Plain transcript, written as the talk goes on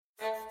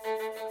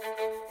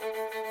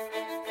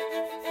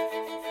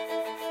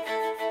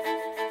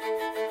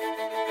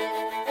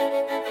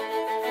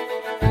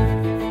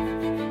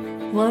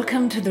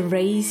Welcome to the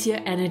Raise Your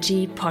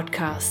Energy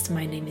podcast.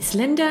 My name is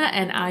Linda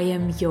and I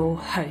am your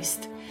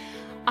host.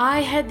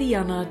 I had the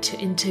honor to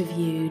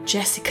interview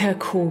Jessica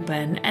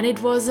Corbin, and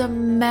it was a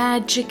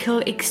magical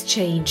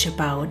exchange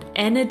about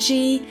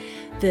energy,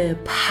 the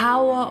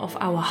power of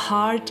our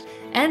heart,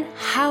 and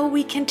how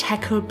we can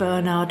tackle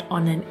burnout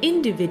on an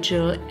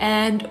individual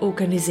and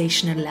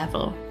organizational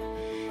level.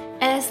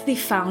 As the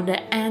founder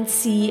and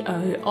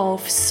CEO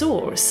of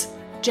Source,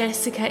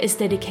 Jessica is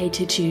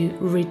dedicated to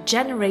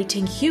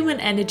regenerating human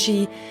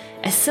energy,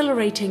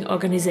 accelerating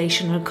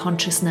organizational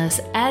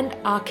consciousness, and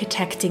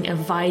architecting a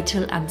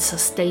vital and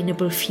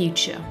sustainable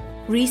future.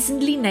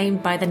 Recently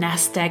named by the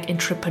Nasdaq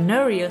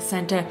Entrepreneurial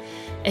Center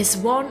as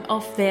one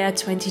of their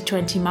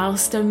 2020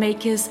 milestone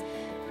makers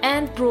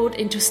and brought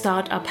into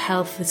Startup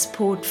Health's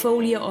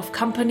portfolio of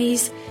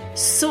companies,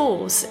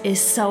 Source is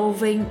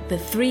solving the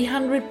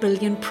 300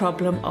 billion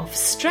problem of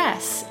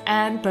stress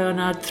and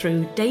burnout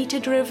through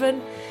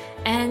data-driven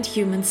and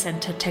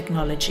human-centered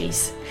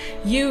technologies.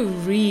 You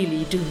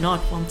really do not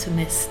want to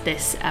miss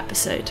this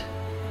episode.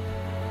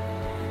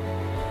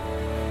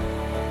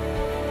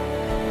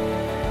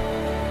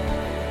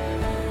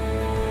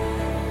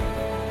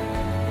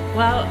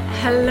 Well,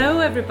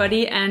 hello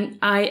everybody, and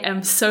I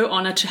am so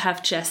honored to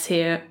have Jess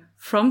here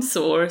from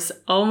Source.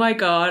 Oh my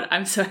God,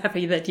 I'm so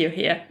happy that you're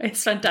here.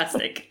 It's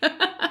fantastic.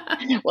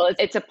 Well,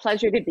 it's a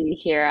pleasure to be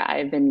here.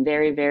 I've been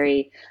very,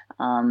 very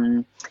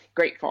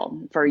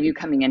grateful for you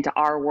coming into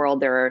our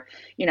world.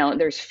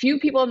 There's few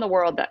people in the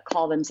world that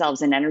call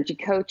themselves an energy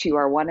coach. You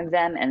are one of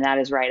them, and that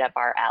is right up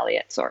our alley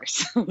at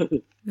Source.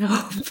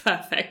 Oh,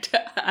 perfect.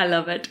 I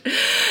love it.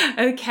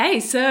 Okay,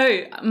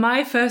 so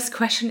my first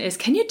question is,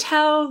 can you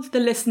tell the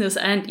listeners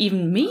and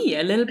even me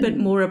a little bit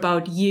more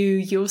about you,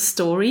 your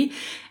story,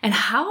 and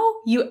how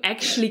you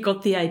actually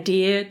got the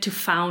idea to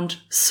found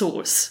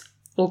Source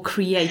or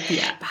create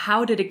the app?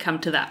 How did it come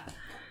to that?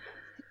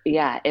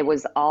 Yeah, it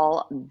was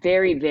all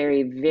very,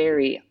 very,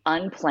 very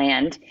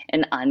unplanned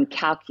and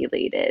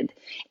uncalculated.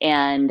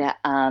 And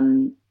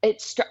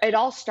it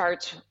all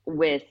starts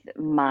with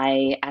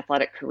my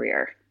athletic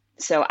career.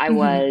 So I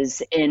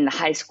was in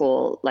high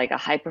school, like a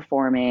high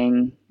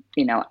performing,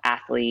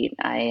 athlete.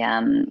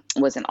 I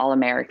was an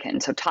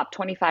All-American, so top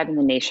 25 in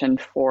the nation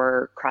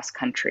for cross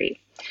country.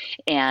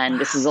 And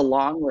this is a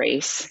long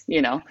race,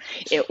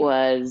 it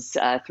was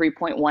a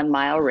 3.1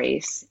 mile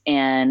race.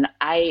 And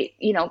I,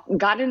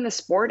 got in the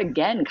sport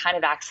again, kind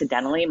of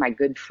accidentally. My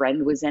good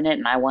friend was in it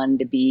and I wanted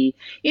to be,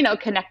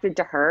 connected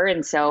to her.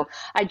 And so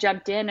I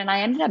jumped in and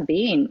I ended up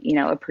being,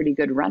 a pretty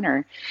good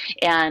runner.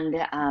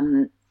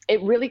 And,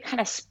 it really kind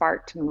of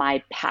sparked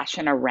my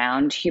passion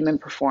around human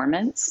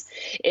performance.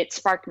 It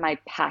sparked my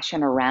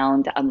passion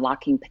around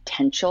unlocking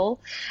potential.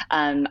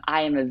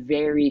 I am a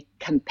very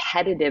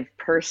competitive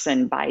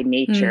person by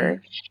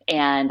nature,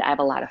 and I have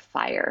a lot of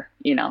fire,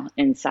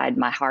 inside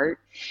my heart.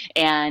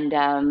 And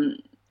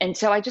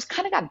so I just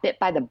kind of got bit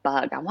by the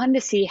bug. I wanted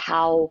to see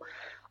how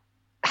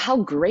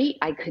great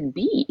I could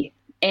be.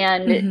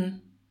 And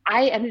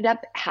I ended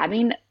up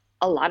having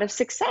a lot of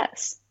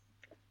success.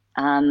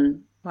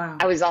 Wow.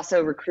 I was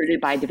also recruited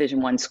by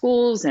Division I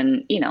schools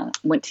and,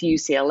 went to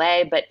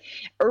UCLA. But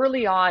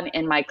early on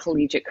in my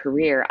collegiate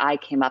career, I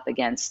came up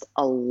against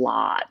a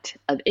lot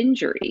of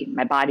injury.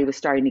 My body was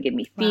starting to give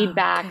me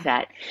feedback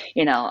that,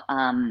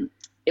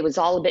 it was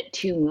all a bit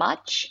too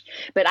much.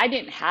 But I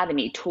didn't have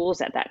any tools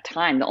at that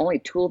time. The only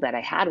tool that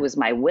I had was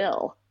my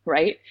will.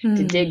 Right?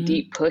 To dig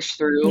deep, push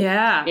through,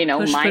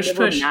 mind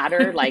over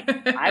matter. Like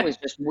I was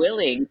just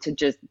willing to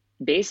just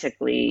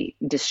basically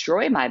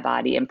destroy my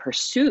body in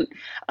pursuit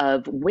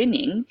of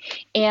winning.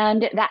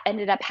 And that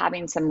ended up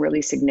having some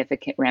really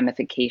significant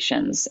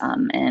ramifications.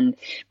 And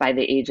by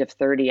the age of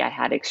 30, I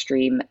had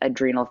extreme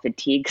adrenal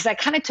fatigue because I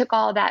kind of took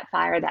all that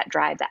fire, that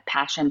drive, that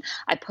passion.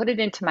 I put it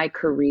into my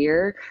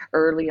career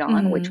early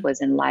on, which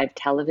was in live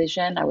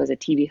television. I was a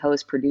TV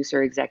host,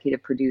 producer,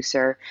 executive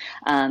producer.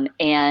 And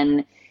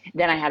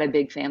then I had a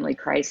big family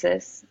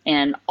crisis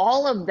and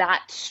all of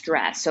that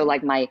stress. So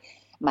like my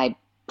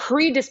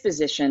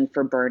predisposition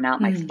for burnout,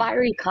 my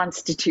fiery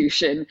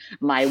constitution,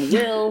 my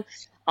will,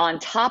 on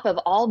top of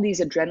all these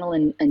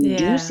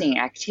adrenaline-inducing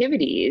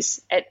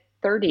activities. At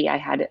 30, I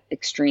had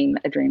extreme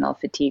adrenal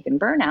fatigue and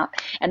burnout.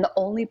 And the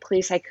only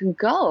place I could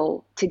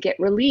go to get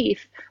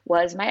relief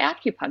was my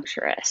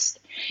acupuncturist.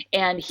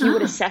 And he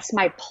would assess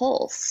my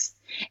pulse.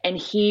 And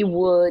he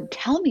would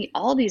tell me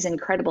all these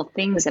incredible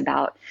things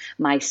about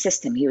my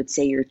system. He would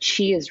say, your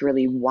chi is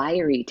really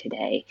wiry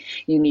today.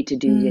 You need to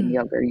do yin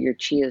yoga. Your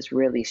chi is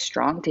really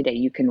strong today.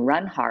 You can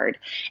run hard.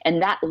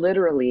 And that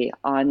literally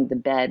on the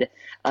bed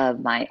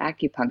of my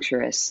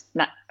acupuncturist,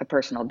 not a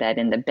personal bed,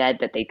 in the bed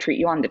that they treat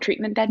you on, the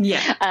treatment bed.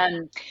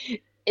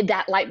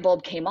 That light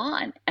bulb came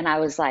on and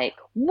I was like,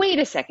 wait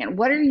a second,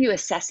 what are you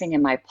assessing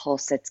in my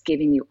pulse that's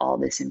giving you all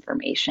this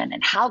information?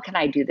 And how can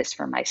I do this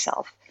for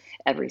myself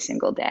every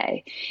single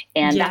day?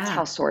 And that's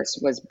how Source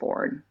was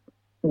born,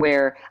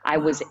 where I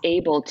was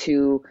able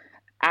to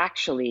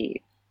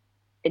actually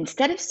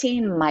instead of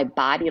seeing my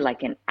body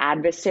like an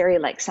adversary,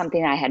 like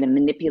something I had to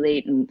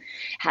manipulate and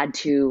had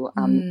to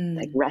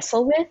like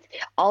wrestle with,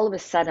 all of a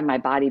sudden my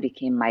body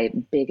became my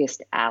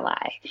biggest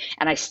ally.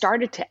 And I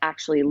started to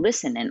actually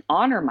listen and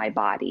honor my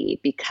body,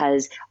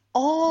 because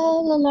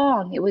all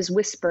along it was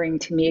whispering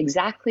to me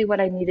exactly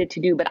what I needed to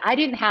do, but I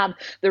didn't have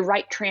the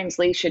right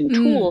translation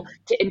tool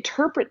to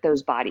interpret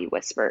those body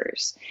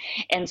whispers.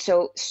 And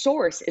so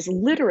Source is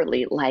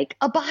literally like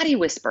a body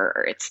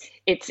whisperer.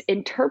 It's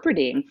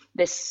interpreting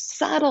this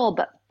subtle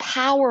but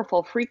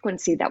powerful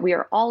frequency that we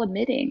are all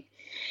emitting.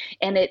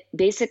 And it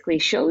basically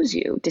shows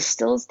you,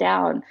 distills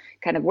down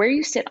kind of where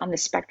you sit on the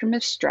spectrum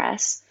of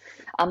stress,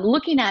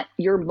 looking at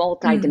your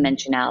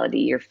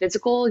multidimensionality, your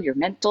physical, your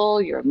mental,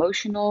 your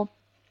emotional,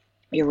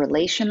 your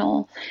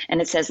relational.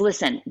 And it says,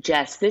 listen,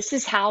 Jess, this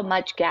is how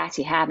much gas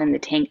you have in the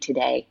tank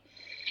today.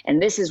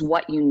 And this is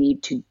what you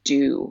need to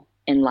do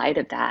in light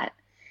of that.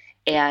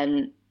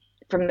 And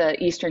from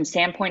the Eastern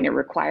standpoint, it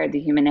required the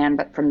human hand,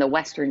 but from the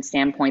Western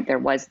standpoint, there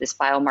was this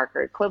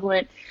biomarker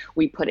equivalent.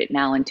 We put it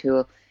now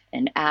into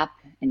an app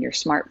in your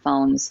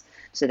smartphones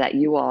so that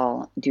you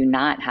all do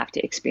not have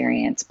to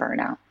experience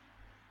burnout.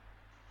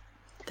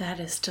 That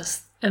is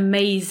just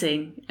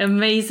amazing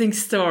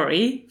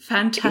story.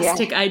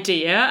 Fantastic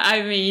idea.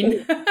 I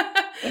mean,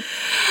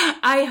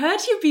 I heard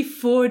you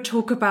before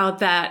talk about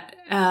that.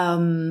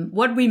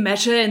 What we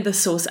measure in the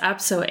Source app,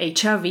 so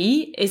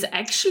HRV, is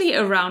actually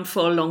around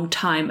for a long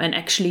time and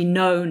actually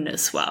known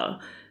as well.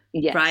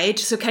 Yes. Right?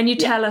 So can you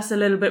tell us a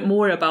little bit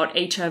more about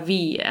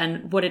HRV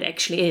and what it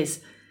actually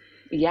is?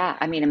 Yeah.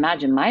 I mean,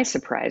 imagine my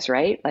surprise,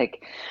 right?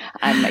 Like,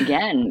 I'm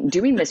again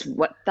doing this,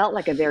 what felt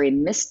like a very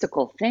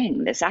mystical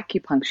thing, this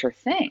acupuncture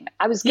thing.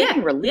 I was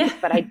getting relief,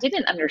 but I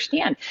didn't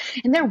understand.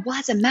 And there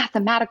was a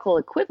mathematical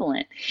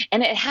equivalent,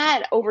 and it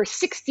had over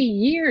 60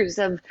 years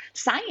of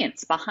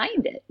science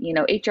behind it. You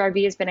know,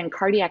 HRV has been in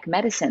cardiac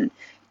medicine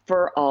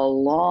for a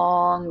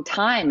long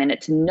time, and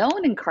it's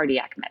known in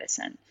cardiac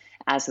medicine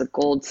as the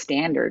gold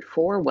standard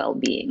for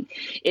well-being.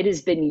 It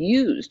has been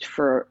used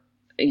for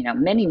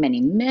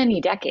many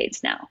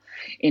decades now,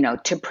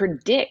 to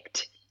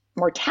predict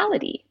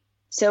mortality.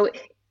 So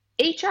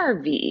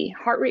HRV,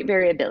 heart rate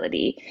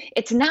variability,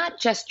 it's not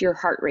just your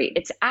heart rate.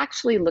 It's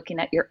actually looking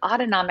at your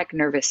autonomic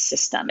nervous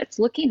system. It's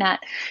looking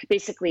at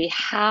basically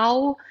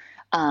how,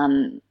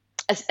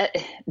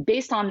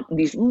 based on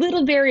these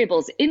little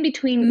variables in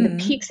between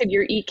the peaks of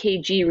your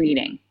EKG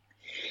reading,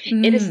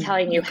 it is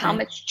telling you how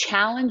much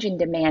challenge and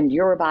demand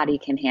your body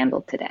can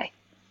handle today.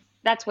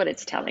 That's what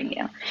it's telling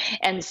you.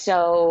 And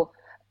so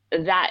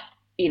that,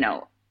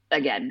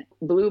 again,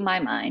 blew my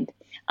mind.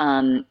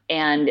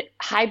 And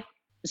high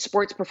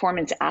sports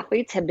performance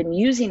athletes have been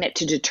using it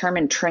to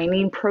determine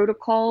training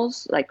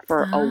protocols, like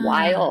for a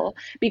while,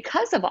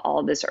 because of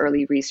all this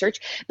early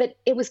research. But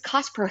it was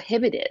cost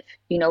prohibitive,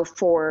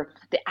 for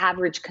the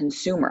average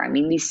consumer. I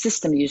mean, these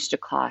systems used to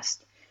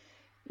cost,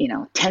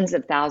 tens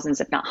of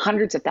thousands, if not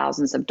hundreds of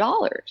thousands of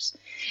dollars.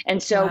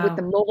 And so with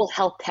the mobile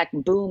health tech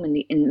boom and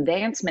the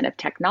advancement of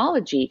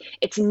technology,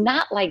 it's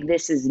not like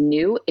this is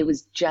new. It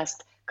was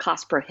just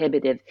cost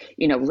prohibitive,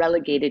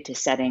 relegated to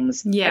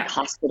settings like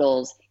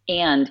hospitals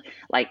and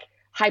like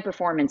high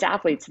performance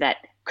athletes that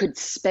could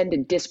spend a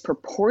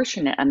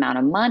disproportionate amount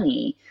of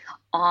money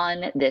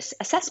on this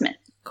assessment.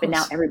 But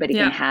now everybody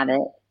can have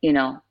it,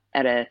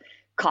 at a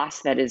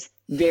cost that is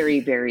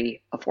very,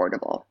 very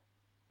affordable.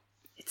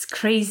 It's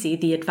crazy,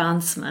 the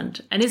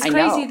advancement. And it's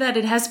crazy that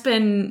it has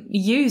been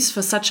used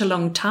for such a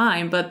long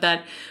time, but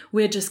that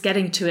we're just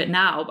getting to it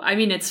now. I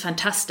mean, it's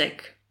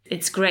fantastic.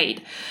 It's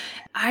great.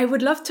 I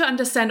would love to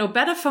understand, or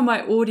better for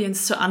my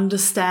audience to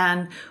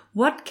understand,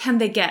 what can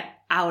they get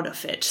out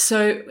of it?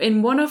 So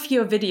in one of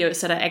your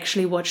videos that I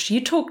actually watched,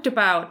 you talked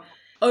about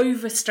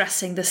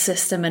overstressing the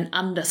system and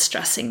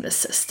understressing the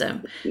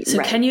system. So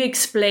can you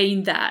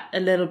explain that a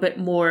little bit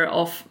more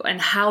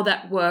and how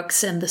that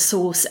works in the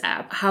Source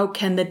app? How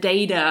can the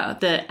data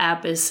the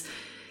app is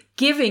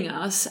giving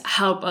us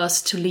help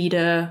us to lead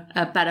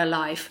a better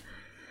life?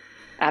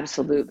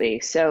 Absolutely.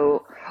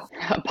 So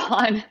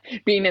upon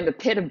being in the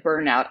pit of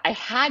burnout, I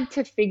had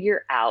to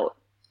figure out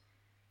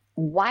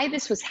why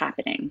this was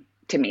happening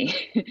to me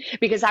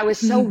because I was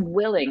so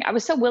willing. I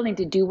was so willing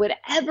to do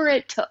whatever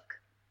it took,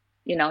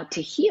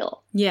 to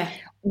heal.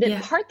 The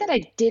part that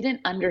I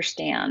didn't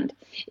understand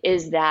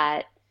is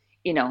that,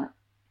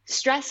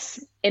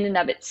 stress in and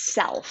of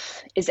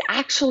itself is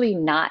actually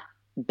not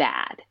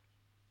bad.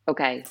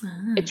 Okay.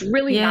 It's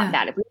really not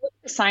bad. If we look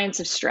at the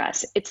science of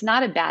stress, it's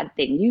not a bad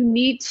thing. You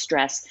need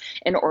stress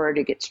in order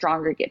to get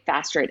stronger, get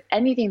faster at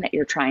anything that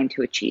you're trying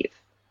to achieve.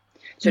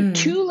 So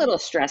too little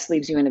stress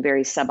leaves you in a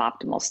very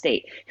suboptimal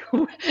state.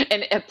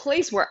 And a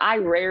place where I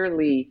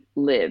rarely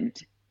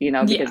lived,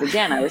 because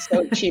again, I was so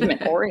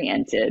achievement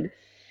oriented.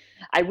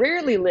 I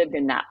rarely lived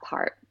in that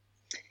part.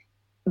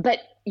 But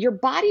your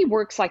body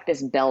works like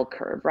this bell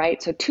curve,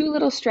 right? So too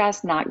little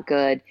stress, not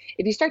good.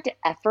 If you start to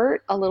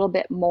effort a little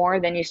bit more,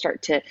 then you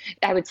start to,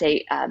 I would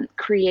say,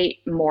 create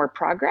more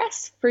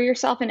progress for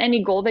yourself in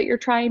any goal that you're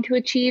trying to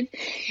achieve.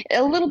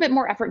 A little bit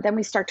more effort, then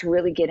we start to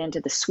really get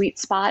into the sweet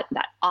spot,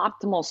 that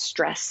optimal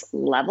stress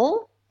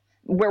level,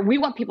 where we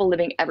want people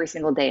living every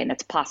single day, and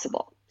it's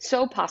possible.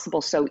 So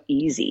possible, so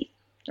easy,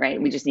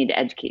 right? We just need to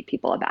educate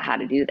people about how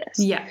to do this.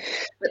 Yeah.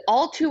 But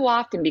all too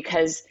often,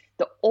 because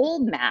the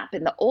old map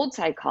and the old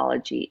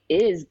psychology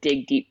is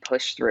dig deep,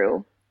 push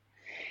through,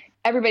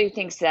 everybody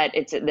thinks that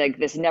it's like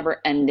this never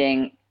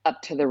ending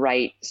up to the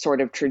right sort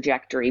of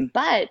trajectory.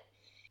 But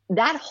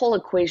that whole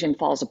equation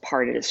falls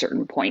apart at a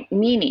certain point,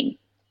 meaning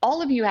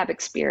all of you have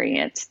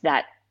experienced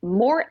that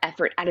more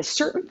effort at a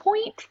certain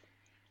point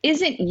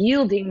isn't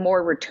yielding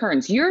more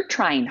returns. You're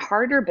trying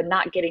harder, but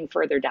not getting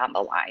further down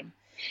the line.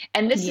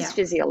 And this is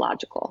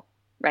physiological,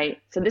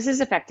 right? So this is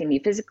affecting you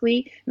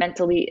physically,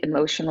 mentally,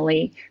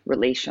 emotionally,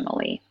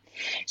 relationally.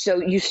 So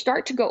you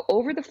start to go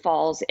over the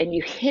falls and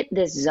you hit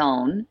this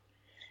zone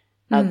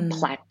of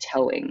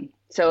plateauing.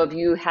 So if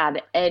you have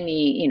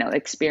any,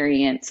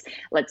 experience,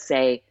 let's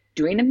say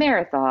doing a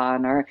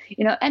marathon or,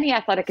 any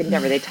athletic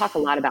endeavor, they talk a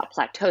lot about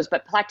plateaus,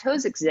 but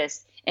plateaus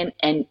exist in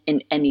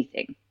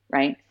anything,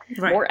 right?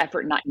 More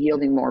effort, not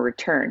yielding more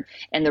return.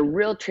 And the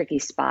real tricky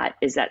spot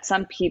is that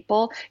some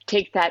people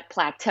take that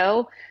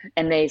plateau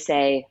and they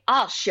say,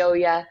 I'll show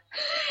you.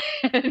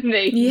 And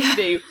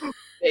they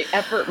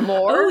effort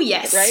more. Oh,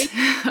 yes. Right?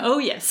 Oh,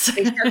 yes.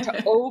 They start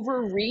to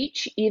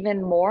overreach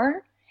even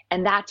more.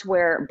 And that's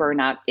where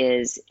burnout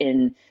is,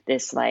 in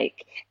this,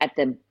 like, at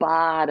the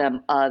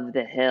bottom of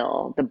the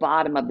hill, the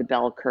bottom of the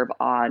bell curve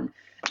on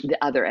the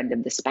other end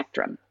of the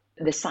spectrum.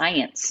 The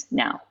science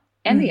now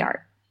and the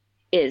art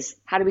is,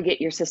 how do we get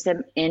your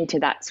system into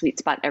that sweet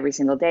spot every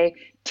single day?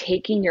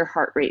 Taking your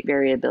heart rate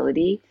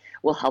variability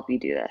will help you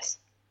do this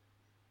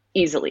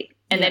easily.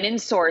 And then in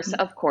Source,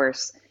 of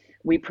course,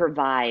 we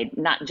provide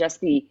not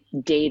just the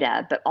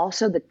data, but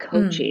also the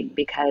coaching,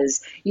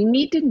 because you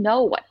need to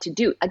know what to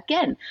do.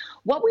 Again,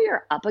 what we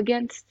are up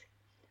against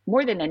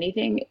more than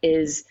anything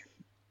is,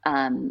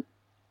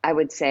 I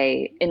would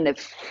say, in the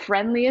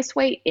friendliest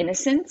way,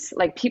 innocence.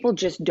 Like, people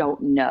just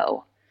don't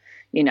know.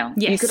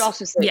 You could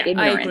also say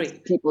ignorance.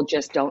 People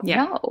just don't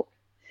know.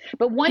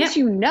 But once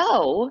you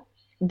know,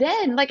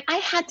 then, like, I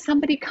had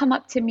somebody come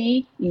up to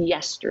me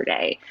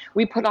yesterday.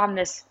 We put on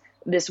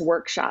this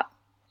workshop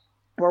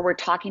where we're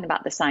talking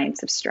about the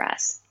science of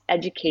stress,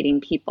 educating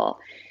people.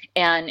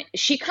 And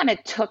she kind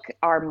of took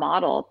our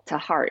model to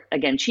heart.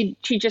 Again, she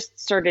just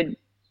started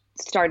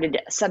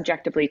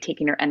subjectively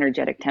taking her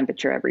energetic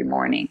temperature every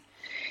morning.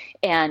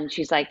 And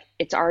she's like,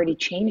 it's already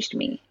changed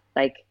me.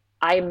 Like,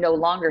 I am no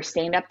longer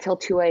staying up till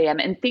 2 a.m.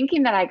 and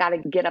thinking that I got to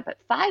get up at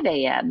 5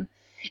 a.m.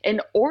 in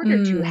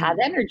order to have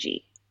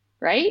energy,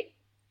 right?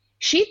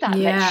 She thought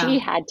that she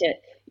had to,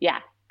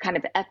 kind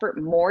of effort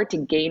more to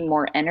gain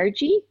more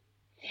energy.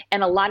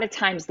 And a lot of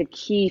times the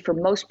key for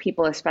most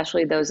people,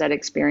 especially those that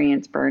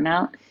experience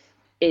burnout,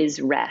 is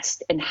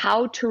rest, and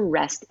how to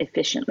rest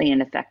efficiently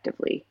and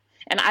effectively.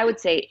 And I would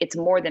say it's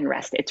more than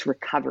rest, it's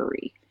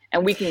recovery.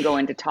 And we can go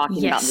into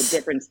talking about the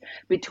difference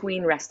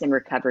between rest and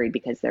recovery,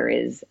 because there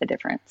is a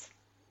difference.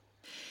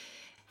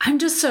 I'm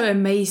just so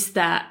amazed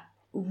that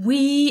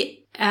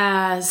we,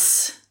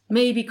 as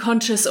maybe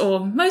conscious or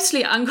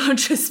mostly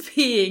unconscious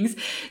beings,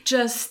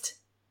 just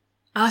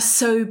are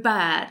so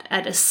bad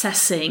at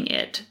assessing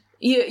it.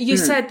 You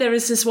said there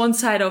is this one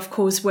side, of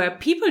course, where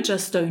people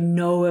just don't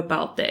know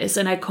about this,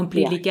 and I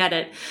completely get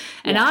it.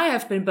 And I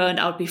have been burned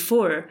out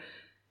before,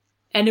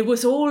 and it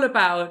was all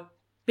about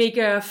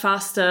bigger,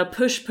 faster,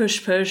 push.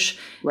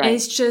 Right. And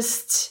it's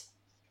just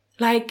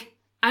like,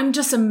 I'm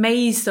just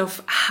amazed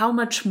of how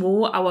much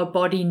more our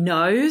body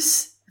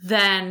knows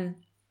than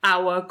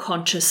our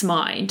conscious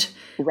mind.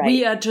 Right.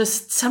 We are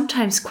just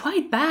sometimes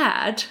quite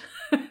bad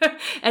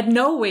at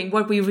knowing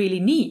what we really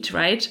need,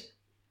 right?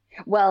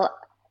 Well,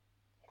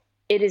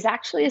 it is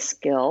actually a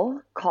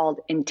skill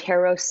called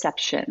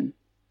interoception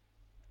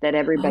that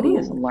everybody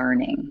is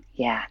learning.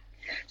 Yeah.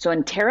 So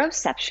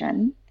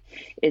interoception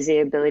is the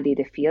ability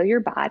to feel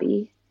your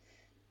body,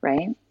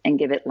 right? And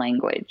give it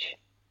language.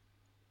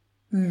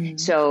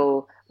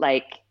 So,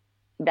 like,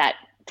 that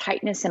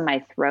tightness in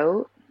my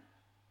throat,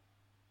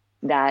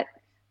 that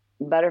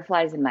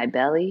butterflies in my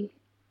belly,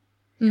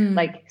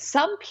 like,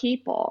 some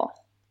people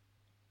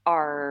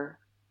are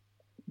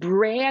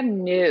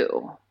brand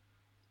new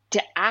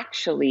to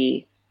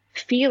actually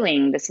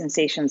feeling the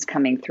sensations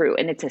coming through.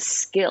 And it's a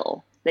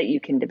skill that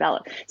you can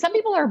develop. Some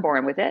people are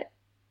born with it.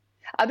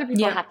 Other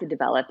people have to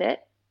develop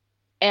it.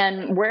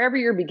 And wherever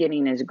you're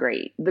beginning is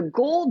great. The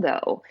goal,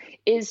 though,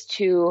 is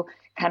to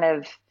kind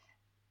of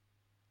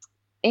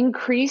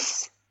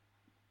increase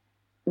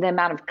the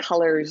amount of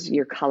colors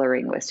you're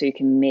coloring with, so you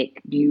can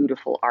make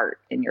beautiful art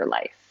in your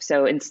life.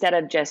 So instead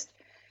of just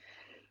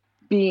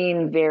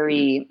being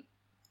very,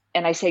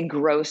 and I say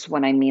gross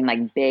when I mean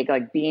like big,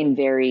 like being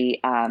very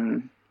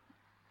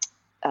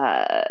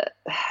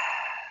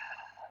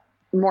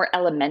more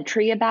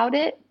elementary about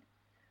it,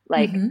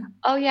 Like,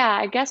 oh yeah,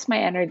 I guess my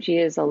energy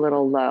is a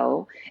little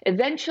low.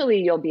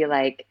 Eventually you'll be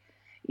like,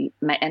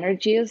 my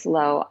energy is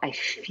low. I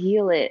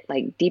feel it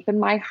like deep in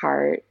my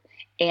heart.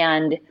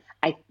 And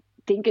I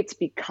think it's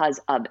because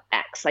of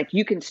X. Like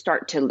you can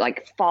start to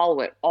like follow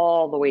it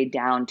all the way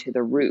down to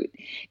the root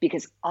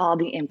because all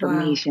the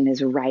information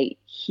is right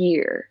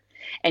here.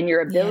 And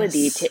your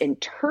ability to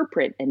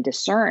interpret and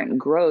discern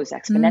grows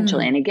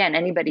exponentially. And again,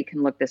 anybody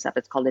can look this up.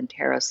 It's called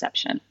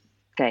interoception.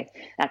 Okay.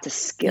 That's a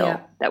skill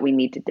that we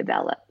need to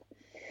develop.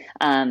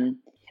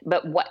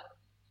 But what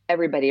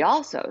everybody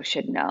also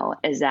should know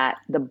is that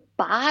the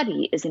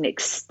body is an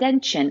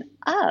extension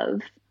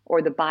of,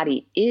 or the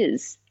body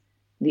is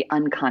the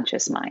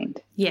unconscious mind.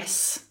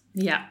 Yes.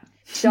 Yeah.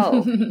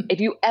 So if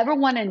you ever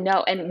want to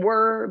know, and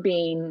we're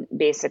being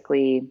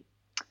basically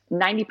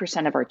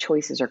 90% of our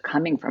choices are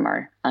coming from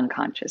our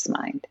unconscious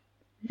mind.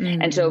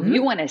 And so if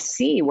you want to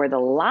see where the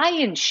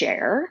lion's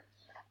share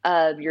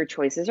of your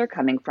choices are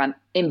coming from,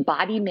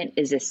 embodiment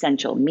is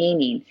essential,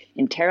 meaning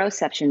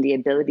interoception, the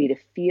ability to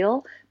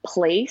feel,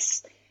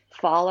 place,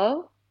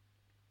 follow.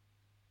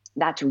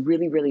 That's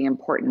really, really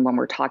important when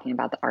we're talking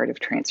about the art of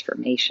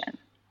transformation.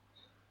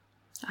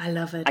 I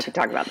love it. I could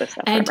talk about this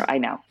stuff forever. I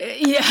know.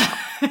 Yeah,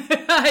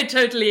 I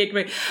totally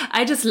agree.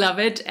 I just love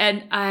it.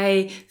 And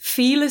I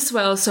feel as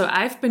well. So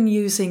I've been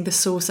using the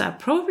Source app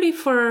probably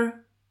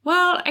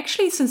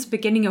actually since the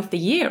beginning of the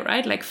year,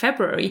 right? Like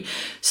February.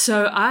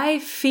 So I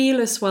feel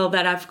as well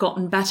that I've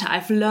gotten better.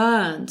 I've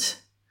learned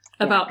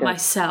about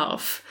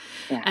myself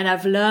and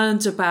I've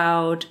learned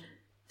about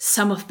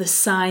some of the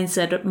signs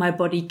that my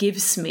body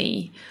gives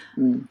me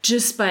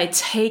just by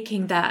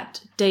taking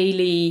that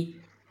daily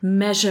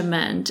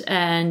measurement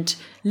and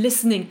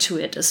listening to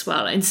it as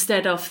well,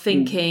 instead of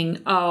thinking,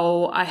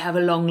 oh, I have a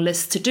long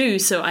list to do,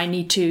 so I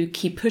need to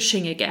keep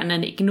pushing again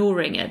and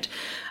ignoring it.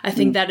 I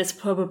think that is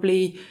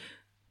probably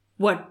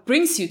what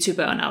brings you to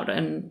burnout.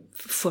 And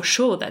for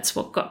sure, that's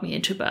what got me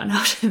into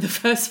burnout in the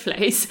first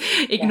place,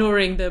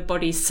 ignoring the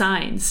body's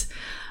signs.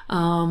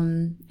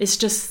 It's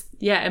just,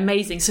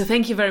 amazing. So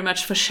thank you very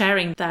much for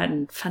sharing that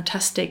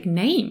fantastic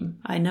name.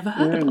 I never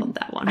heard about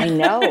that one. I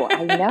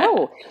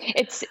know.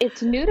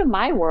 It's new to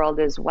my world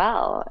as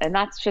well. And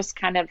that's just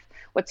kind of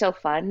what's so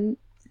fun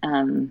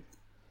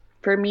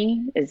for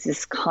me is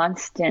this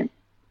constant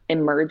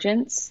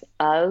emergence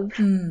of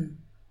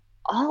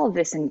all of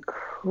this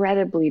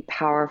incredibly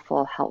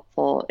powerful,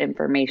 helpful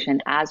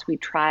information as we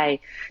try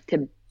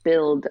to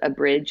build a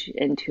bridge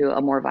into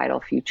a more vital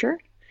future.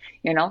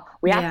 You know,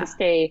 we have to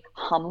stay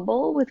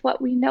humble with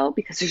what we know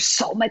because there's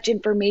so much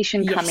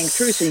information coming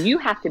through. So you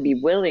have to be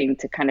willing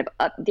to kind of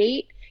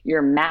update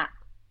your map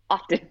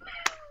often.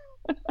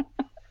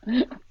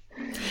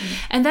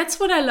 And that's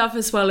what I love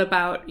as well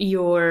about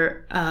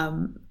your,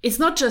 it's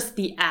not just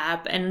the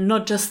app and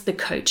not just the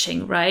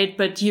coaching, right?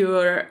 But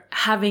you're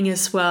having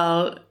as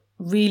well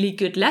really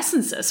good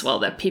lessons as well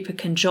that people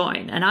can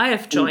join. And I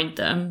have joined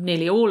them,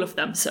 nearly all of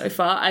them so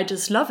far. I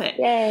just love it.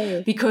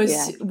 Yay.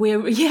 Because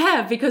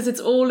because it's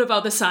all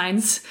about the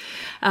science.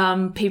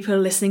 People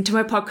listening to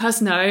my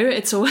podcast know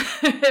it's all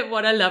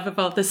what I love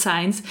about the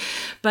science,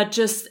 but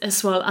just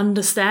as well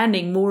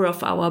understanding more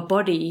of our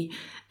body.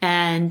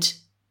 And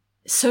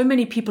so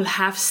many people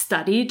have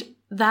studied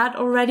that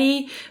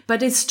already,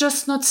 but it's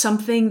just not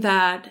something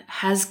that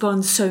has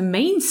gone so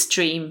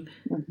mainstream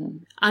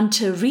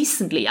until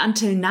recently,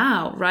 until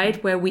now,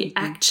 right? Where we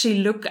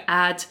actually look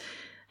at,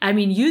 I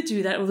mean, you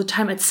do that all the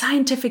time, at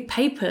scientific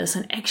papers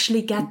and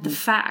actually get the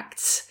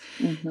facts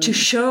to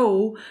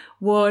show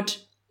what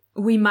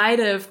we might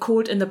have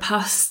called in the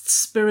past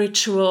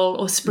spiritual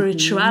or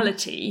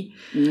spirituality.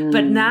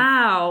 But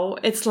now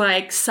it's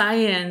like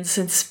science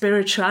and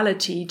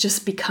spirituality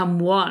just become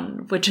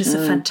one, which is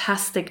a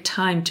fantastic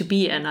time to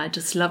be in. I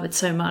just love it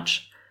so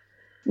much.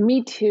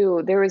 Me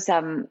too. There was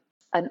an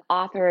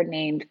author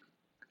named,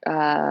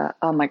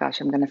 oh my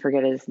gosh, I'm going to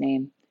forget his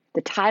name.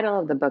 The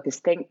title of the book is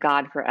Thank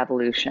God for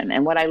Evolution.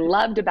 And what I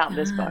loved about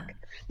this book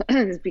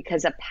is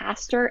because a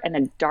pastor and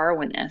a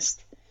Darwinist,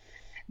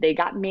 they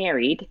got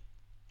married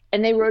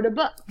and they wrote a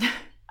book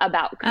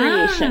about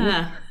creation.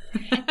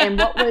 And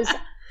what was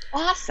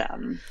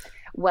awesome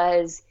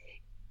was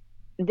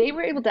they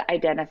were able to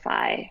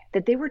identify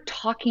that they were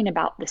talking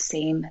about the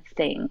same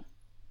thing,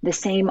 the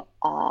same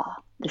awe,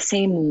 the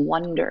same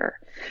wonder.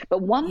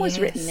 But one was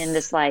written in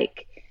this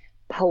like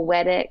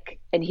poetic,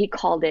 and he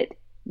called it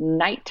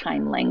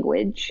nighttime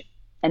language.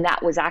 And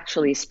that was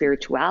actually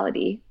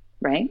spirituality,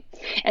 right?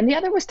 And the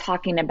other was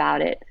talking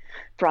about it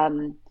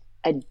from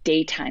a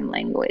daytime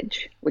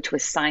language, which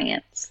was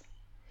science.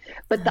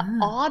 But the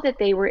awe that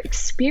they were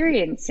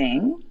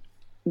experiencing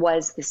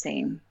was the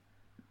same.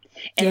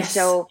 And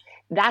so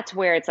that's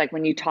where it's like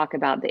when you talk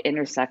about the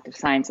intersect of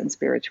science and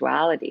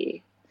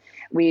spirituality,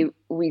 we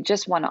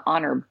just want to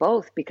honor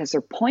both because they're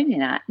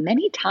pointing at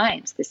many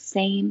times the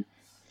same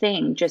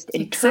thing, just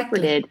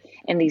interpreted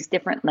in these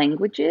different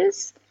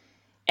languages,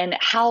 and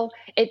how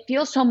it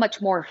feels so much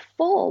more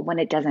full when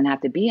it doesn't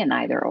have to be an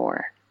either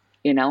or.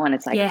 You know, and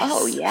it's like,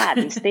 oh yeah,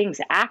 these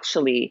things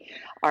actually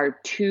are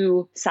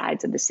two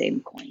sides of the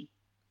same coin.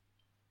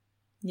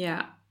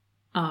 Yeah.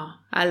 Oh,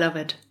 I love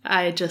it.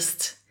 I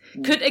just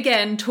could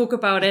again talk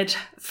about it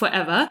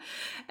forever.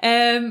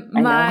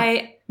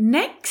 My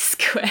next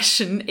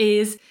question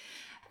is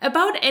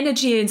about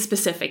energy in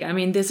specific. I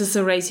mean, this is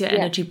a Raise Your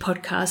Energy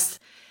podcast.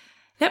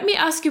 Let me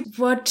ask you,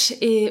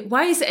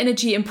 why is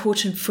energy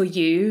important for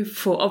you?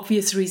 For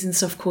obvious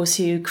reasons, of course,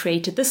 you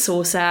created the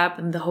Source app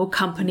and the whole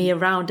company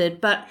around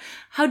it. But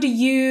how do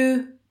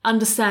you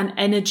understand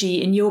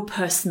energy in your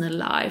personal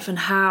life, and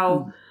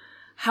how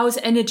is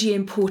energy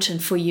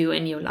important for you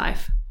in your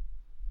life?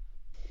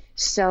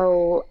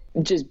 So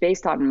just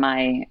based on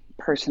my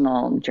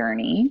personal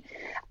journey,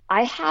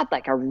 I had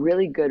like a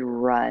really good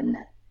run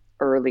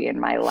early in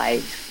my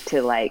life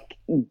to like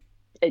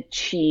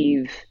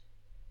achieve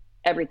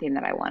everything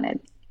that I wanted.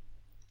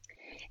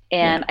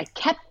 And I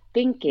kept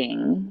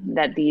thinking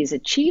that these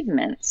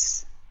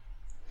achievements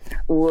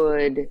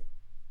would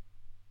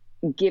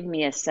give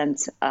me a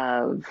sense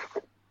of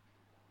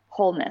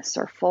wholeness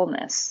or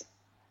fullness.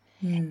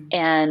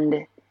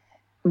 And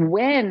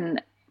when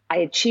I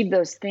achieved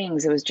those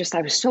things, it was just,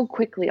 I was so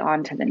quickly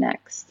on to the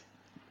next.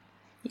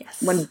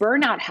 Yes. When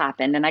burnout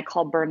happened, and I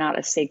call burnout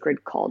a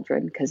sacred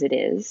cauldron because it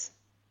is.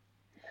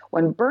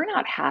 When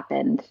burnout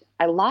happened,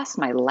 I lost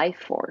my life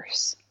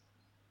force.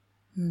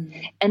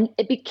 And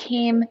it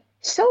became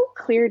so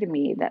clear to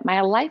me that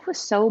my life was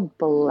so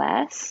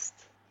blessed.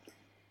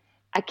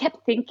 I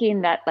kept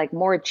thinking that like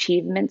more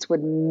achievements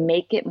would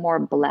make it more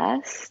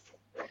blessed.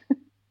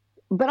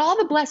 But all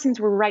the blessings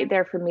were right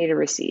there for me to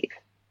receive.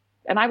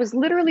 And I was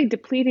literally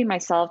depleting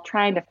myself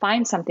trying to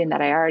find something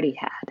that I already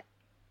had.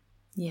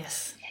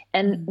 Yes.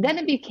 And then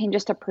it became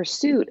just a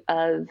pursuit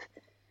of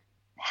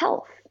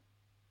health,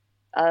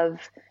 of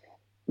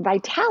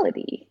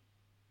vitality.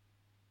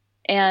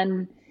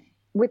 And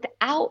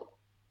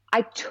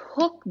I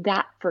took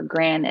that for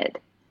granted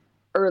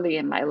early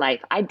in my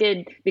life. I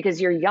did, because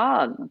you're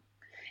young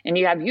and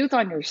you have youth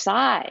on your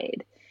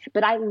side.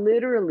 But I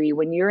literally,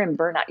 when you're in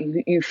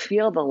burnout, you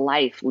feel the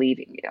life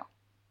leaving you.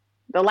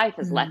 The life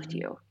has left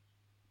you.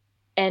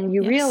 And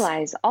you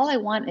realize all I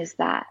want is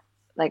that,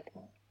 like,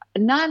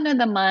 none of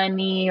the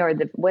money or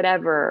the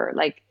whatever,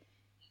 like,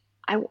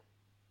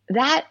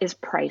 that is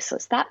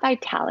priceless. That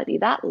vitality,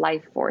 that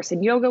life force.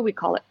 In yoga, we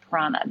call it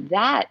prana.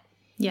 That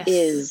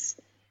is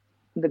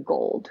the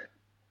gold.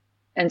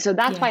 And so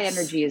that's why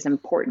energy is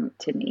important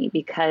to me,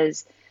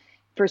 because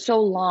for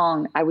so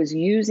long I was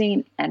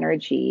using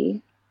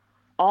energy,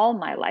 all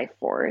my life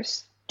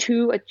force,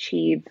 to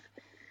achieve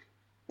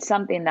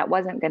something that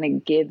wasn't going to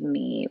give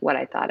me what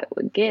I thought it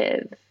would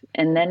give.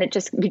 And then it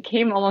just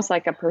became almost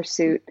like a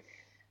pursuit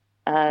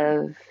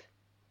of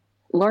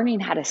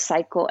learning how to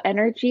cycle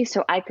energy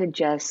so I could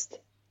just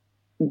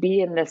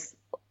be in this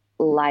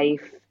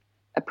life,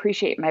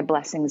 appreciate my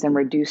blessings, and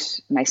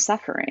reduce my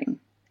suffering.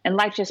 And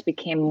life just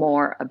became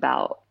more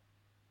about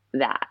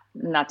that.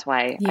 And that's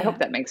why, I hope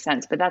that makes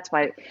sense, but that's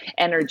why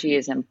energy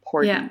is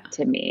important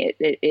to me.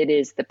 It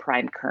is the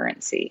prime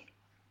currency.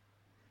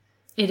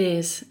 It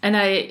is. And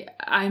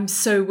I'm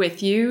so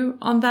with you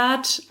on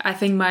that. I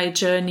think my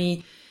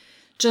journey,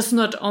 just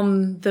not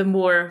on the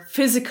more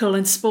physical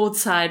and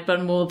sports side,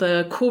 but more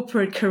the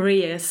corporate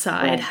career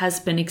side, has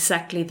been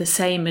exactly the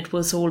same. It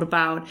was all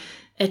about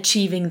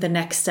achieving the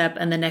next step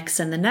and the next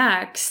and the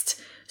next,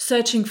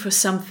 searching for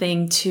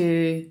something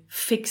to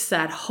fix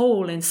that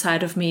hole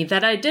inside of me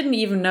that I didn't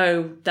even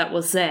know that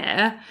was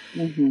there.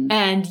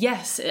 And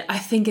yes, I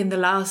think in the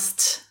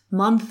last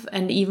month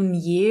and even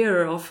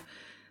year of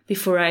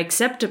before I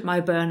accepted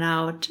my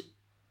burnout,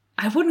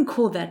 I wouldn't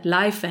call that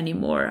life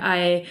anymore.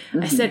 I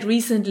said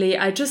recently,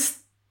 I just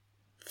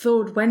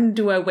thought, when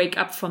do I wake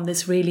up from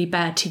this really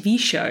bad TV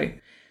show?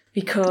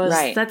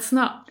 Because that's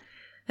not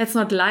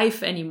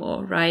life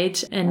anymore,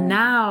 right? And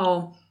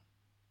now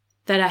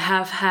that I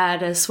have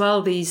had as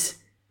well these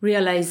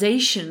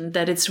realization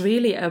that it's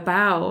really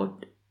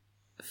about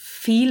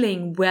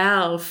feeling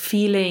well,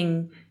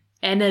 feeling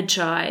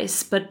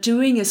energized, but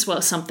doing as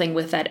well something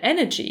with that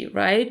energy,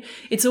 right?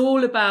 It's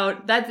all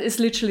about, that is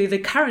literally the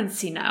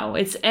currency now.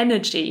 It's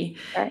energy.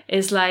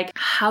 It's like,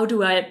 how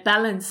do I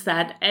balance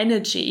that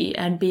energy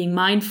and being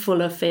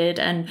mindful of it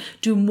and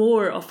do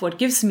more of what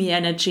gives me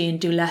energy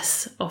and do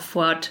less of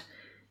what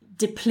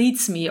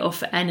depletes me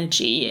of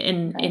energy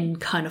in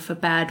kind of a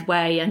bad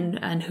way,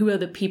 and who are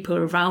the people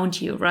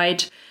around you,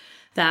 right,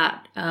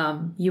 that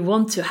you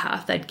want to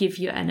have that give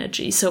you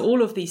energy. So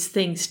all of these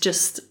things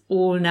just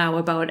all now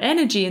about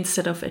energy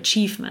instead of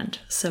achievement.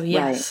 So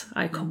yes,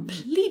 I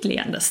completely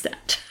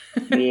understand.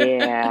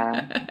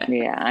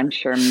 Yeah, I'm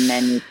sure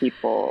many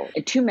people,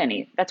 too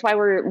many. That's why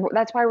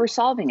we're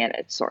solving it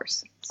at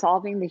Source,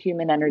 solving the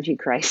human energy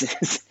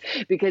crisis,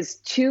 because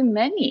too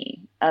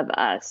many of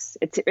us,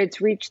 it's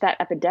reached that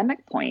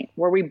epidemic point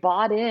where we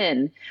bought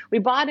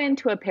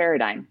into a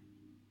paradigm.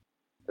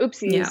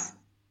 Oopsies,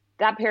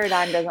 that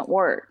paradigm doesn't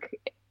work.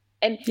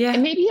 And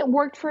maybe it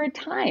worked for a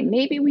time.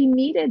 Maybe we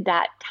needed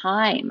that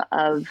time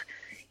of,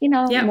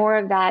 more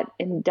of that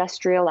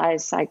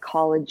industrialized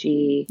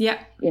psychology,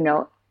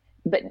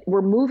 but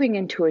we're moving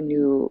into a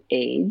new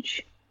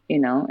age,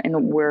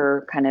 and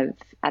we're kind of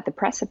at the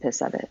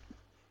precipice of it.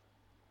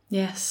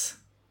 Yes,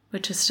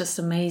 which is just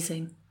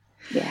amazing.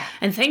 Yeah.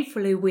 And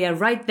thankfully, we are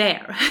right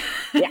there.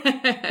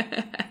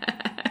 Yeah.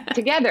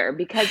 Together,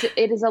 because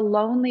it is a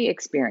lonely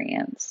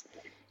experience,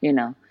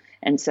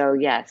 And so,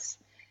 yes,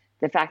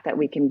 the fact that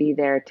we can be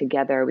there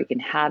together, we can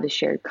have a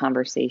shared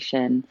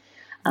conversation.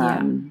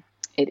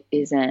 It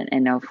isn't, I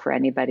know for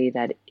anybody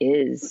that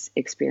is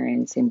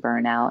experiencing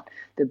burnout,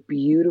 the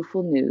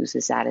beautiful news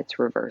is that it's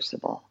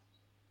reversible.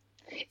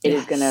 It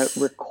is going to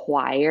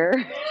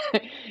require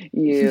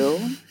you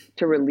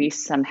to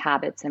release some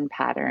habits and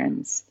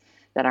patterns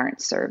that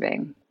aren't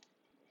serving.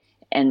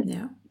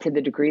 And to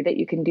the degree that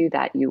you can do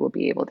that, you will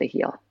be able to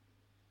heal.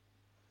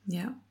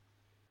 Yeah.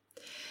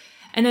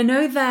 And I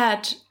know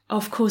that,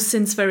 of course,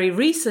 since very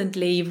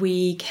recently,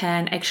 we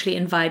can actually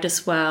invite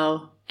as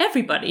well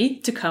everybody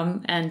to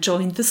come and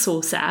join the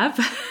Source app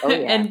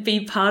and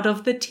be part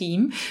of the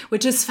team,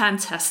 which is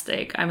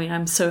fantastic. I mean,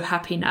 I'm so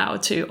happy now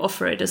to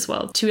offer it as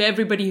well to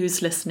everybody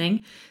who's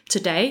listening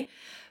today.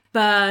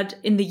 But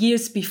in the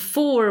years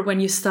before, when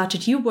you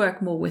started, you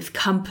work more with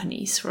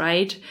companies,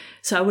 right?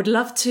 So I would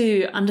love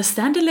to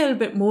understand a little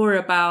bit more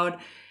about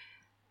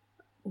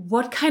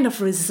what kind of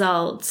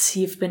results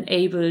you've been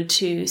able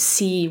to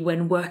see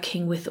when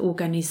working with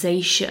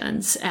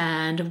organizations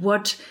and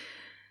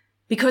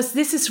because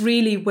this is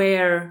really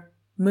where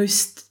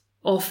most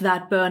of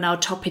that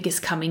burnout topic is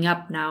coming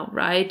up now,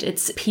 right?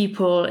 It's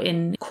people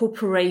in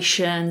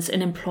corporations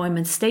and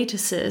employment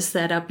statuses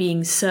that are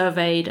being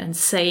surveyed and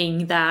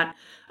saying that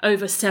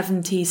over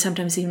 70,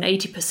 sometimes even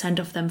 80%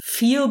 of them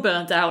feel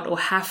burnt out or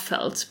have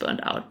felt burnt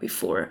out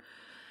before.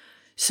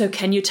 So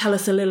can you tell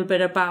us a little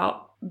bit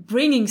about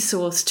bringing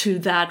Source to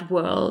that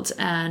world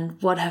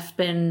and what have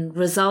been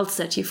results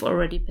that you've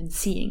already been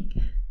seeing?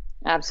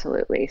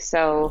 Absolutely.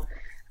 So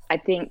I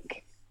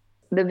think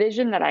the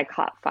vision that I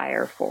caught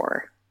fire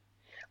for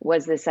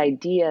was this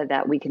idea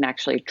that we can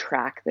actually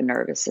track the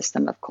nervous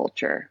system of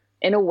culture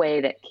in a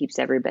way that keeps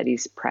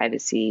everybody's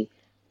privacy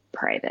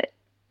private.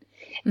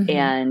 Mm-hmm.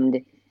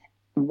 And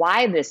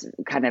why this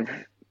kind of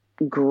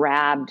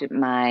grabbed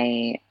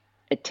my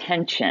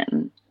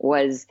attention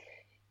was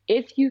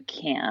if you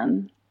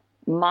can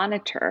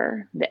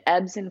monitor the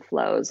ebbs and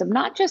flows of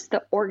not just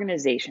the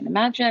organization.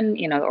 Imagine,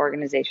 the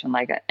organization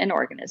like an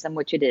organism,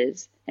 which it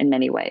is in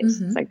many ways.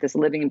 Mm-hmm. It's like this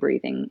living,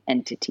 breathing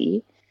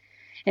entity.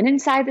 And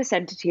inside this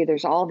entity,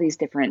 there's all these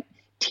different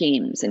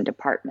teams and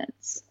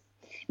departments.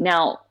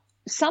 Now,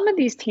 some of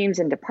these teams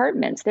and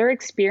departments, they're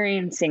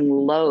experiencing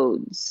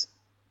loads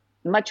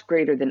much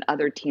greater than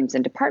other teams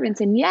and departments.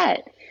 And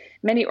yet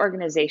many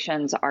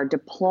organizations are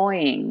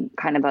deploying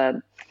kind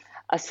of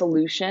a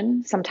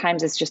solution.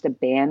 Sometimes it's just a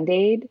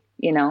Band-Aid,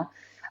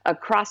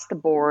 across the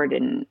board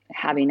and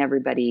having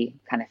everybody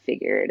kind of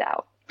figure it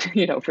out,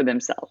 for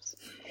themselves.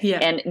 Yeah.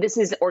 And this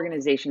is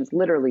organizations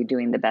literally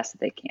doing the best that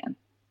they can.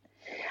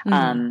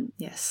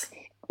 Yes.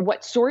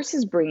 What Source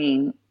is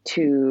bringing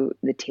to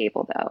the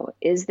table, though,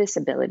 is this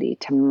ability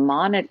to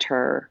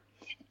monitor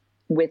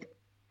with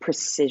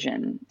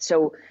precision.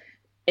 So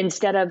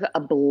instead of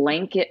a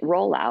blanket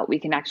rollout, we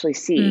can actually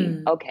see,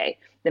 okay,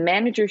 the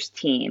manager's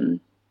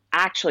team,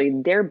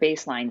 actually their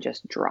baseline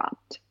just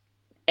dropped.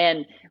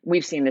 And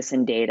we've seen this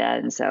in data.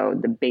 And so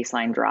the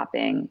baseline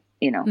dropping,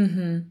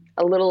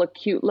 a little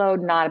acute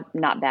load,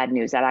 not bad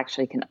news. That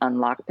actually can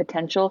unlock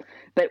potential.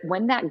 But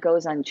when that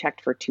goes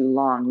unchecked for too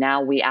long,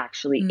 now we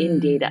actually in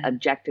data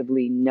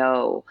objectively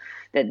know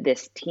that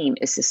this team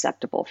is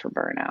susceptible for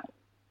burnout.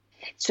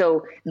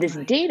 So this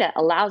data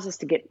allows us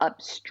to get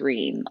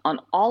upstream on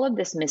all of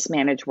this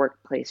mismanaged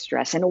workplace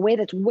stress in a way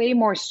that's way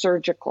more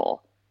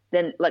surgical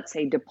than, let's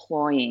say,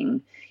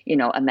 deploying,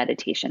 a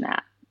meditation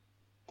app.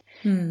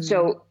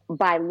 So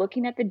by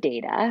looking at the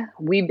data,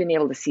 we've been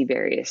able to see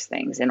various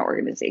things in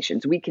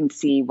organizations. We can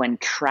see when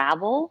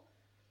travel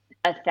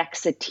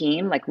affects a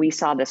team, like we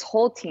saw this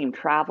whole team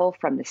travel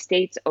from the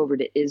States over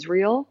to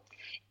Israel.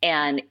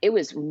 And it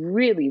was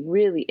really,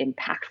 really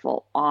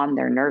impactful on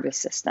their nervous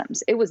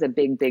systems. It was a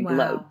big, big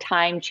load.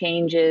 Time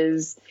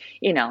changes,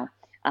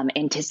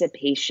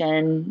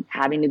 anticipation,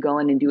 having to go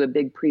in and do a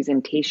big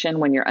presentation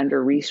when you're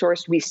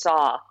under-resourced. We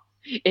saw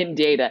in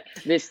data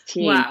this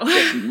team.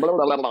 Just blah,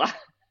 blah, blah, blah.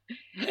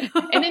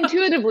 And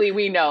intuitively,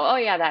 we know, oh,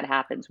 yeah, that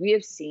happens. We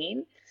have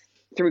seen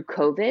through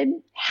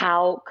COVID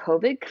how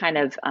COVID kind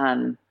of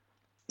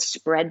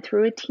spread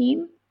through a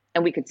team.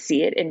 And we could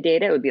see it in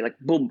data. It would be like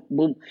boom,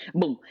 boom,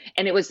 boom.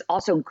 And it was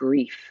also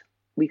grief.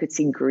 We could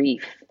see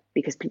grief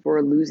because people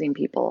were losing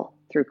people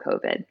through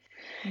COVID,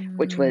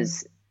 which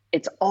was,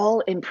 it's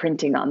all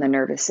imprinting on the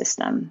nervous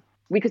system.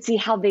 We could see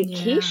how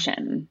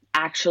vacation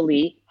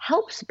actually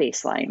helps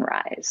baseline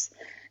rise.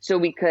 So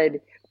we could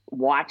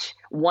watch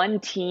one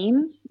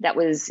team that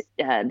was,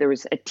 there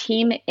was a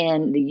team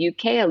in the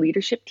UK, a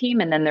leadership team,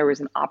 and then there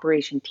was an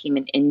operation team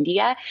in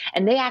India,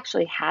 and they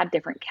actually had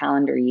different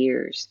calendar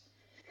years.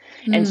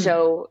 And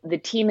so the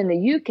team in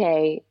the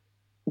UK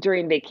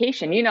during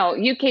vacation,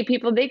 UK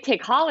people, they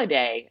take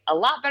holiday a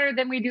lot better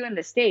than we do in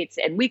the States.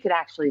 And we could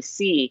actually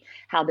see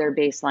how their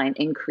baseline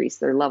increased,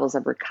 their levels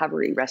of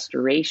recovery,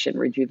 restoration,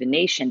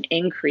 rejuvenation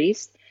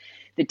increased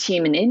the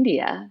team in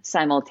India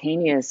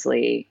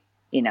simultaneously,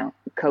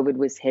 COVID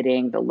was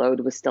hitting, the load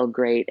was still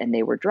great, and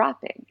they were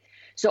dropping.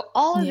 So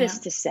all of this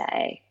to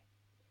say,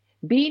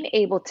 being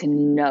able to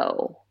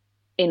know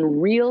in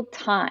real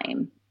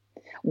time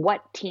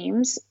what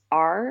teams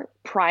are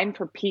primed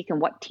for peak and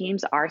what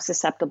teams are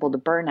susceptible to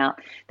burnout,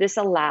 this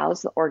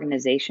allows the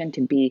organization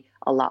to be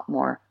a lot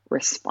more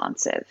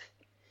responsive.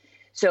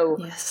 So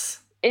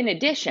in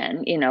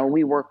addition,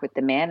 we work with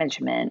the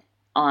management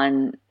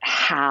on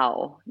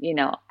how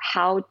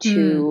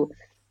to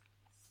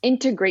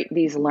integrate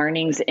these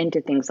learnings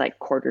into things like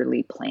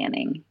quarterly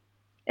planning.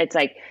 It's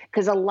like,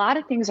 because a lot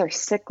of things are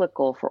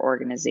cyclical for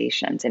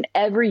organizations, and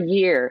every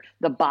year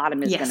the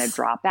bottom is going to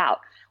drop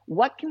out.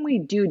 What can we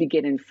do to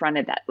get in front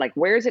of that? Like,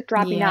 where is it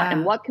dropping out?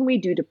 And what can we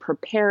do to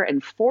prepare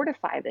and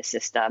fortify the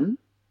system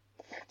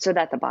so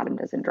that the bottom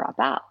doesn't drop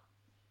out?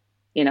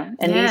 And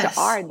these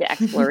are the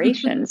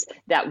explorations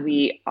that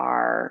we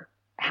are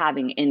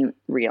having in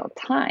real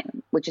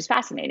time, which is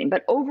fascinating.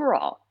 But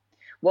overall,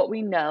 what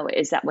we know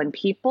is that when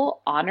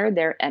people honor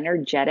their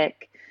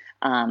energetic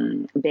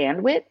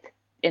bandwidth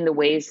in the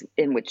ways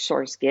in which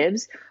Source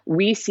gives,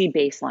 we see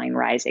baseline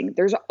rising.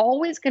 There's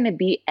always going to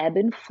be ebb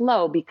and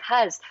flow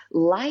because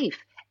life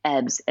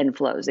ebbs and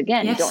flows.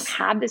 Again, you don't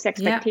have this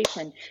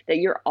expectation that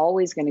you're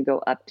always going to go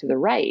up to the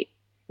right?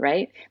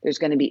 There's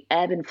going to be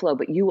ebb and flow,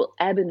 but you will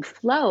ebb and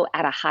flow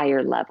at a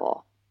higher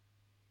level.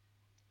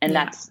 And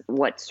that's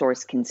what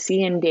Source can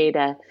see in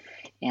data,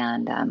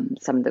 and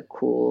some of the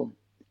cool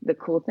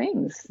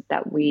things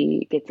that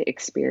we get to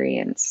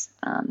experience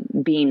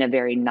being a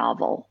very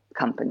novel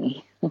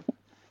company.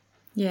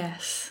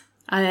 Yes.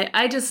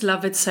 I just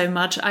love it so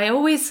much. I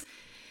always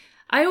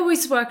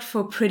worked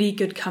for pretty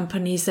good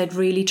companies that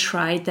really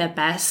tried their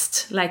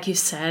best. Like you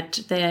said,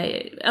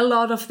 a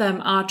lot of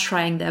them are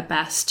trying their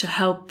best to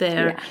help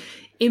their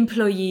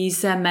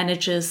employees, their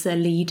managers, their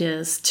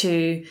leaders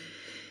to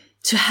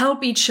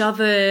help each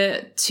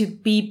other to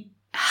be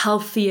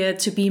healthier,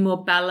 to be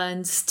more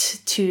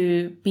balanced,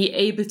 to be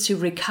able to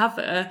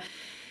recover.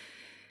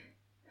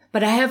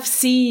 But I have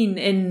seen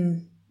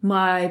in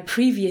my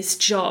previous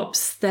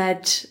jobs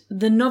that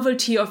the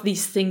novelty of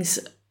these things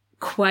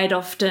quite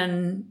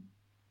often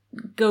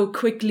go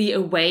quickly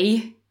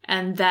away,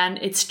 and then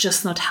it's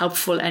just not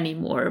helpful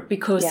anymore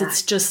because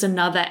it's just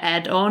another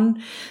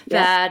add-on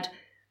that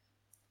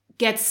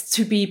gets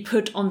to be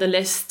put on the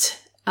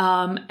list.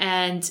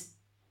 And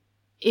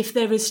if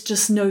there is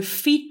just no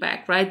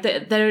feedback, right,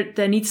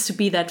 there needs to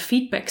be that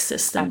feedback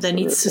system.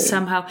 Absolutely. There needs to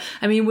somehow,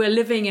 we're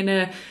living in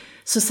a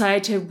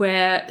society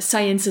where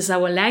science is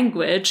our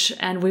language,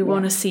 and we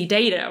want to see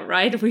data,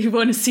 right? We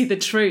want to see the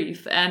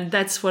truth. And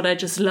that's what I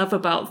just love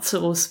about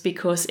Source,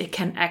 because it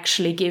can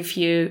actually give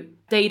you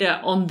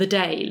data on the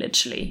day,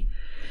 literally,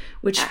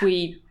 which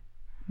we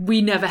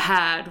never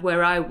had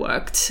where I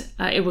worked.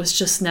 It was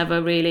just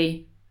never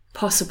really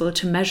possible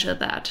to measure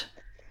that.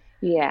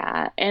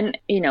 Yeah. And,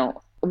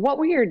 what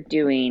we are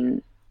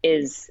doing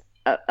is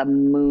a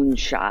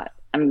moonshot.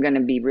 I'm going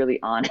to be really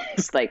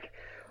honest.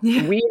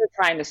 We are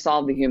trying to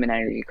solve the human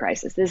energy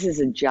crisis. This is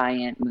a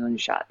giant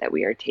moonshot that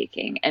we are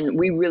taking. And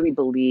we really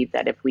believe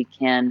that if we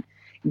can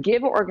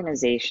give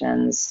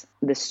organizations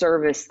the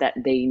service that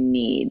they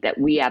need, that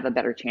we have a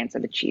better chance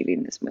of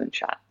achieving this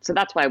moonshot. So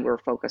that's why we're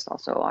focused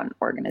also on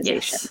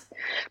organizations.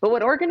 Yes. But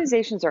what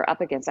organizations are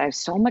up against, I have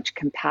so much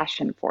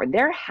compassion for.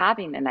 They're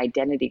having an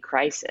identity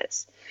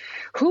crisis.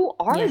 Who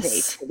are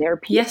they to their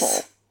people?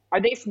 Yes. Are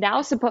they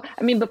now supposed,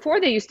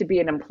 before they used to be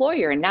an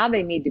employer, and now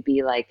they need to be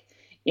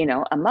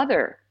a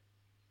mother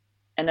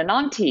and an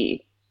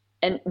auntie,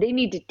 and they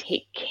need to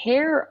take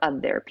care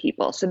of their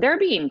people. So they're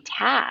being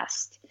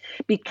tasked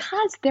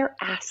because they're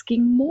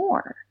asking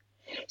more.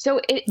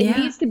 So it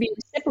needs to be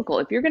reciprocal.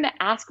 If you're going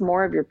to ask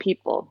more of your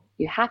people,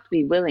 you have to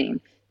be willing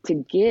to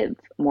give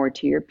more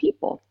to your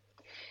people.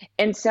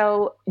 And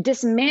so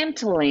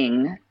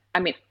dismantling,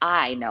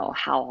 I know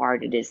how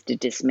hard it is to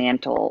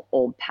dismantle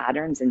old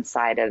patterns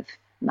inside of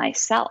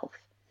myself.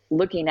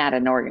 Looking at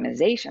an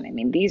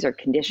organization, these are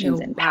conditions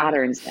and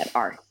patterns that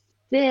are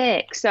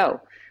thick. So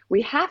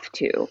we have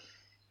to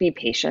be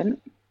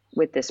patient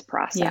with this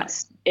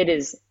process. It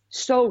is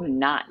so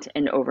not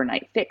an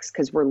overnight fix,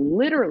 because we're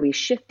literally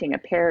shifting a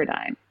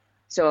paradigm.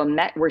 So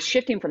we're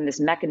shifting from this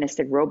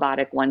mechanistic,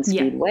 robotic,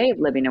 one-speed way of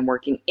living and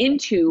working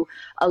into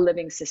a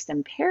living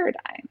system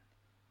paradigm.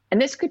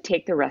 And this could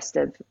take the rest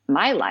of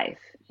my life,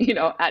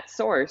 at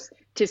Source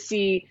to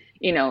see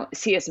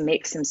us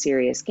make some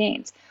serious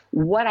gains.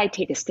 What I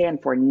take a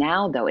stand for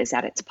now, though, is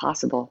that it's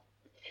possible.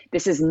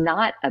 This is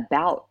not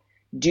about,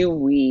 do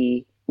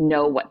we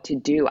know what to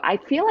do? I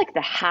feel like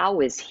the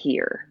how is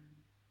here.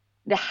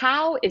 The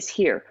how is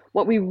here.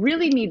 What we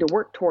really need to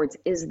work towards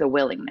is the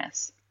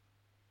willingness.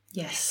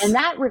 Yes. And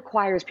that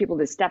requires people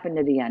to step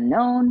into the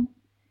unknown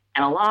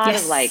and a lot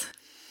of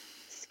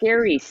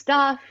scary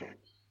stuff.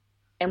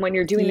 And when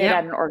you're doing it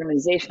at an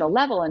organizational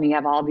level and you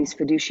have all these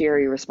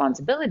fiduciary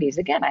responsibilities,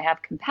 again, I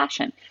have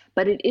compassion,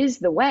 but it is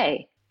the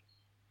way.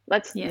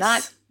 Let's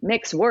not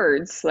mix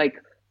words.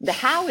 The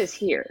how is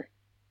here.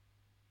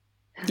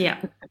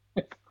 Yeah.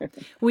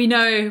 we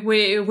know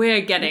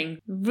we're getting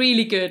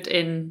really good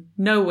in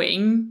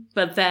knowing,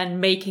 but then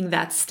making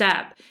that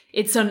step.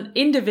 It's on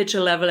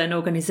individual level and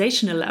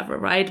organizational level,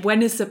 right?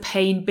 When is the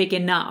pain big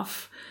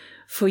enough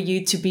for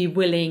you to be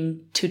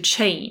willing to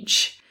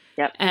change?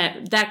 Yep.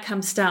 That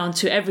comes down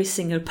to every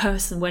single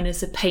person. When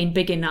is the pain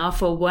big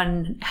enough, or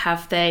when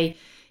have they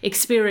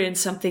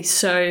experienced something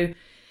so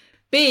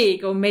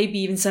big or maybe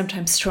even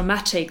sometimes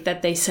traumatic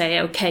that they say,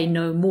 okay,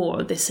 no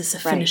more, this is a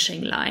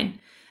finishing line.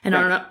 And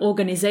on an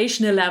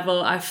organizational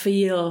level, I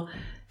feel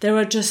there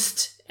are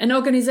just, an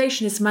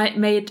organization is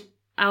made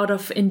out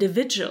of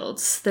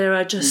individuals. There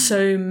are just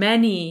so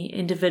many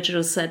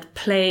individuals that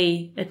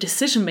play a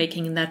decision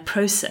making in that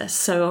process.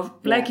 So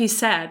like you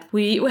said,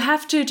 we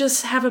have to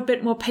just have a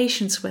bit more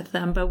patience with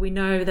them, but we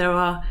know there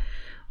are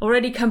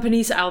already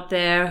companies out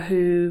there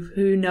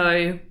who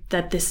know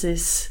that this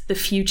is the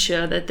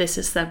future, that this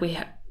is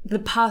the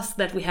path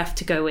that we have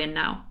to go in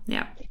now.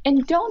 Yeah.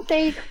 And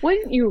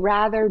wouldn't you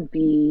rather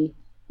be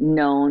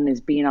known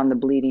as being on the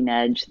bleeding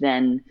edge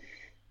than,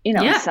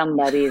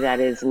 somebody that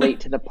is late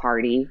to the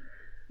party?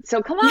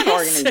 So come on,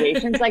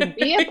 organizations, like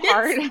be a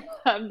part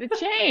of the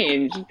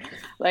change,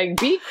 like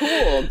be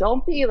cool.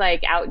 Don't be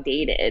like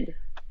outdated,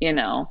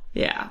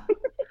 Yeah.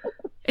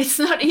 It's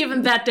not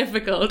even that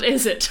difficult,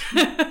 is it?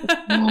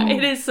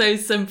 It is so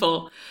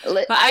simple.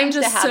 But I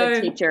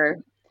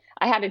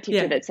had a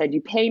teacher that said,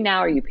 you pay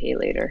now or you pay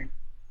later.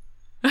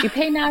 You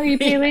pay now or you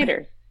pay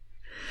later.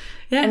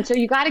 Yeah. And so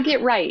you got to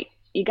get right.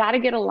 You got to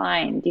get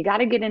aligned. You got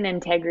to get in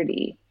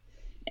integrity.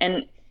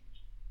 And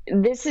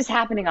this is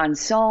happening on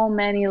so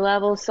many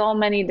levels, so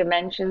many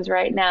dimensions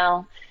right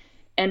now.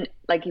 And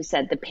like you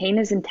said, the pain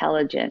is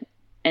intelligent.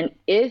 And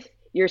if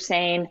you're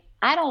saying,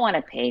 I don't want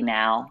to pay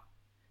now,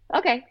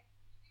 okay.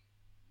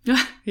 The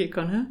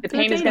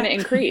pain is going to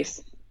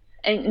increase.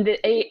 And the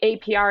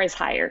APR is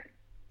higher.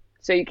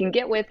 So you can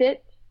get with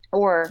it,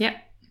 or,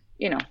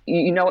 you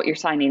know what you're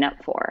signing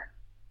up for.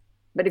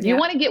 But if you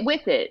want to get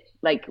with it,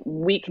 like,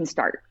 we can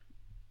start.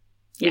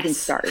 You can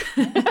start.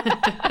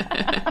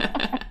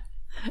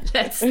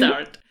 Let's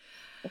start.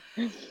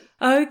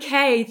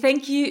 Okay,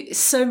 thank you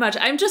so much.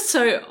 I'm just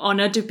so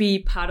honored to be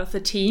part of the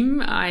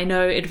team. I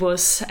know it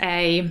was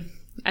a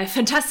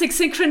fantastic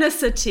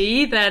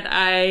synchronicity that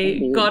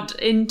I got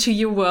into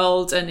your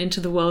world and into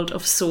the world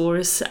of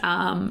Source.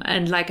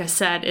 And like I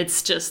said,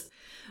 it's just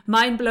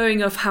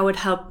mind-blowing of how it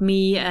helped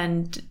me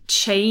and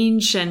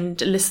change and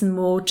listen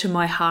more to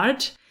my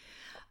heart.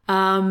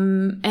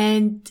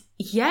 And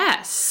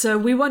yes, so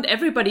we want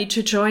everybody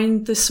to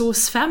join the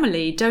Source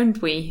family,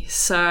 don't we?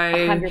 So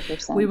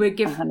 100%, we will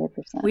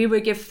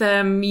give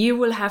them, you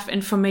will have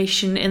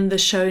information in the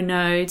show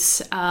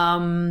notes,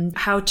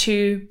 how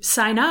to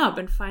sign up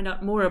and find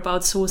out more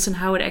about Source and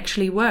how it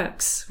actually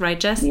works. Right,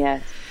 Jess?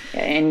 Yes,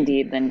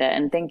 indeed, Linda.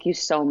 And thank you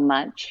so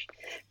much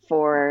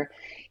for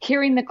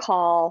hearing the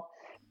call,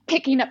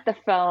 picking up the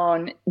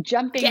phone,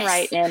 jumping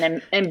right in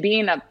and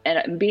being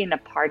a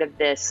part of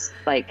this,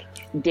 like,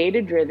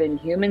 data-driven,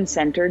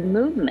 human-centered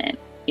movement.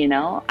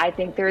 I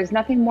think there is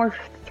nothing more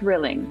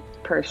thrilling,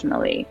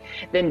 personally,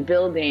 than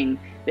building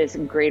this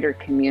greater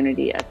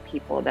community of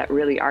people that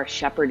really are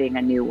shepherding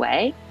a new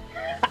way.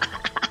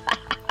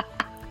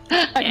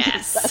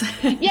 Yes.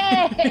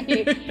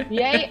 Yay!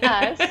 Yay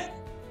us.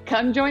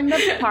 Come join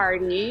the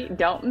party.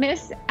 Don't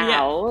miss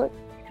out.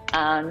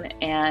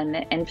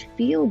 And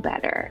feel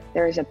better.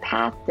 There is a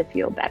path to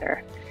feel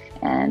better.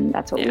 And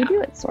that's what we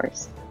do at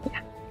Source.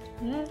 Yeah.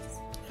 Yes.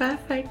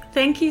 Perfect.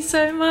 Thank you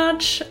so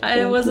much.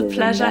 It was a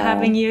pleasure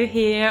having you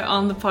here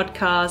on the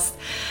podcast.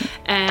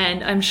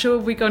 And I'm sure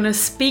we're going to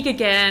speak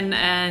again,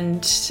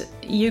 and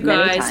you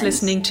guys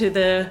listening to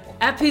the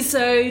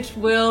episode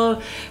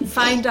will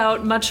find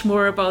out much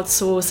more about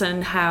Source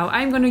and how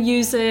I'm going to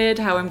use it,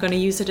 how I'm going to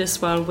use it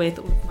as well with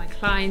all of my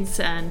clients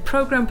and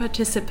program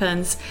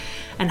participants,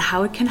 and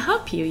how it can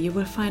help you. You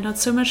will find out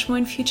so much more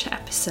in future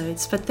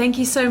episodes. But thank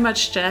you so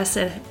much, Jess.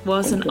 It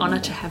was an honor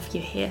to have you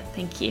here.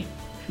 Thank you.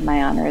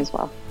 My honor as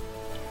well.